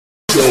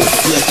Hello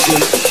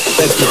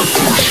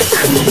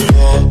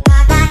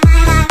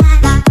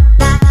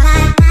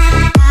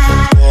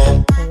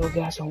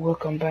guys, and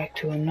welcome back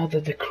to another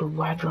The Crew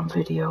wildrun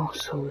video.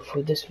 So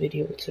for this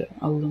video it's an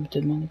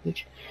unlimited money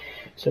glitch.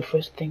 So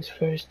first things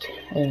first,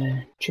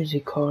 choose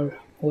a car,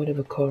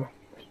 whatever car.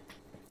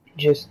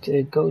 Just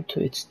go to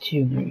its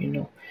tuner, you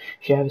know.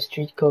 If you have a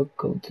street car,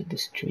 go to the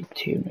street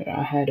tuner.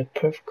 I had a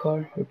perf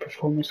car or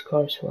performance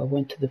car, so I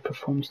went to the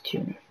performance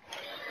tuner.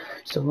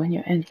 So when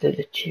you enter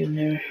the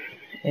tuner,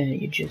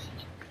 you just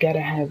gotta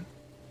have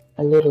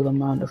a little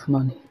amount of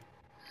money.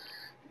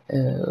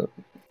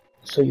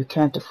 So you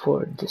can't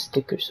afford the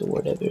stickers or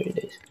whatever it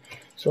is.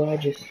 So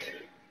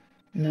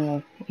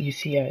now you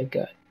see I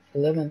got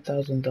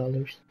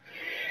 $11,000.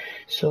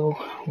 So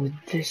with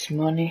this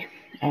money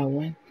I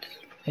went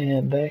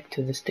back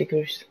to the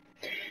stickers,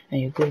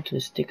 and you go to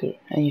the sticker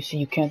and you see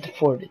you can't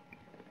afford it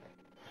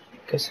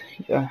because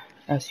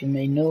as you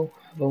may know,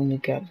 I've only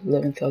got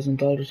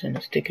 $11,000 and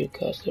the sticker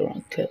costs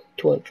around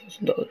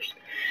 $12,000.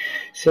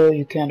 So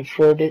you can't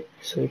afford it,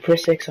 so you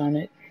press X on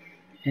it,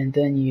 and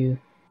then you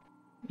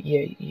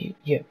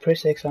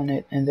press X on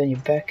it, and then you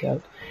back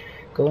out,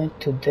 go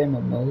into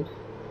demo mode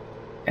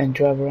and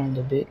drive around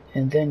a bit,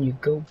 and then you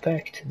go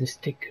back to the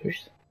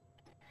stickers,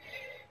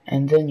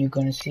 and then you're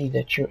gonna see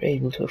that you're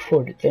able to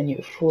afford it. Then you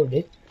afford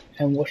it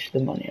and watch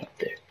the money up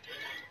there.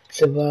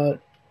 It's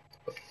about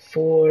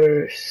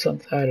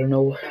I don't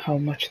know how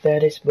much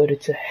that is, but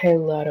it's a hell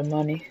lot of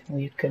money.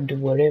 You can do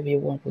whatever you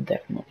want with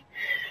that money.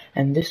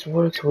 And this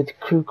works with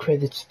crew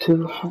credits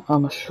too. I'm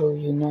gonna show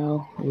you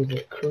now with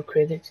the crew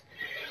credits.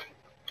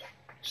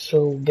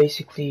 So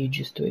basically you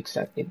just do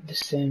exactly the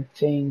same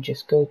thing.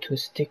 Just go to a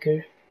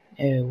sticker,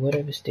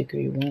 whatever sticker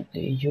you want.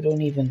 You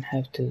don't even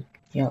have to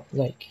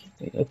like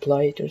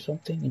apply it or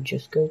something. You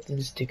just go to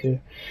the sticker,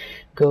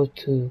 go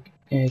to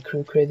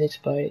crew credits,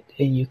 buy it,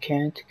 and you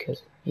can't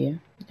because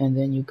and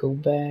then you go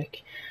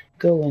back,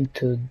 go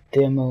into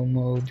demo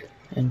mode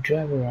and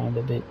drive around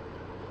a bit.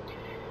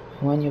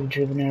 When you've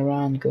driven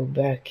around, go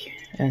back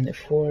and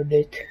afford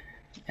it,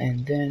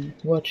 and then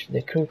watch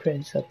the crew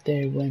credits up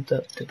there went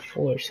up to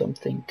 4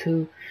 something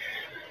too.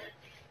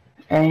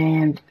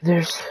 And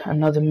there's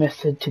another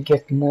method to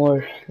get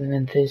more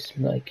than this,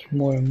 like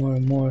more and more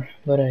and more,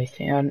 but I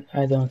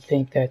don't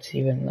think that's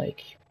even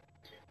like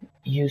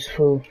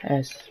useful,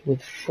 as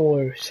with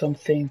 $4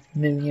 something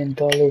million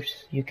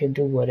you can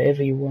do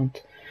whatever you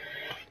want.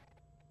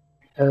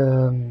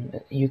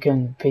 You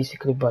can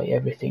basically buy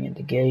everything in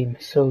the game,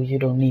 so you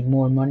don't need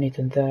more money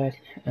than that.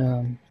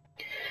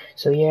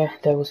 So yeah,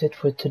 that was it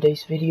for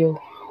today's video.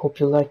 Hope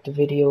you liked the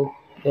video.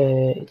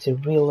 It's a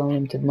real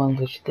unlimited money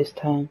glitch this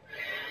time.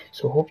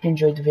 So hope you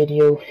enjoyed the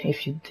video.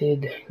 If you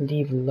did,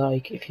 leave a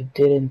like. If you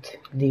didn't,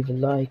 leave a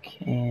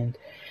like, and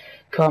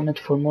comment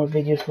for more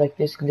videos like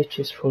this,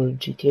 glitches for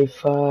GTA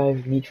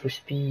 5, Need for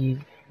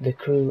Speed, The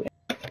Crew,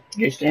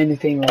 just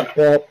anything like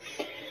that.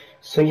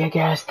 So yeah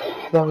guys,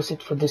 that was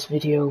it for this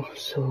video.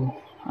 So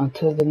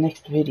until the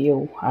next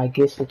video, I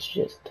guess it's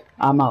just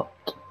I'm out.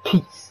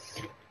 Peace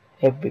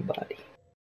everybody.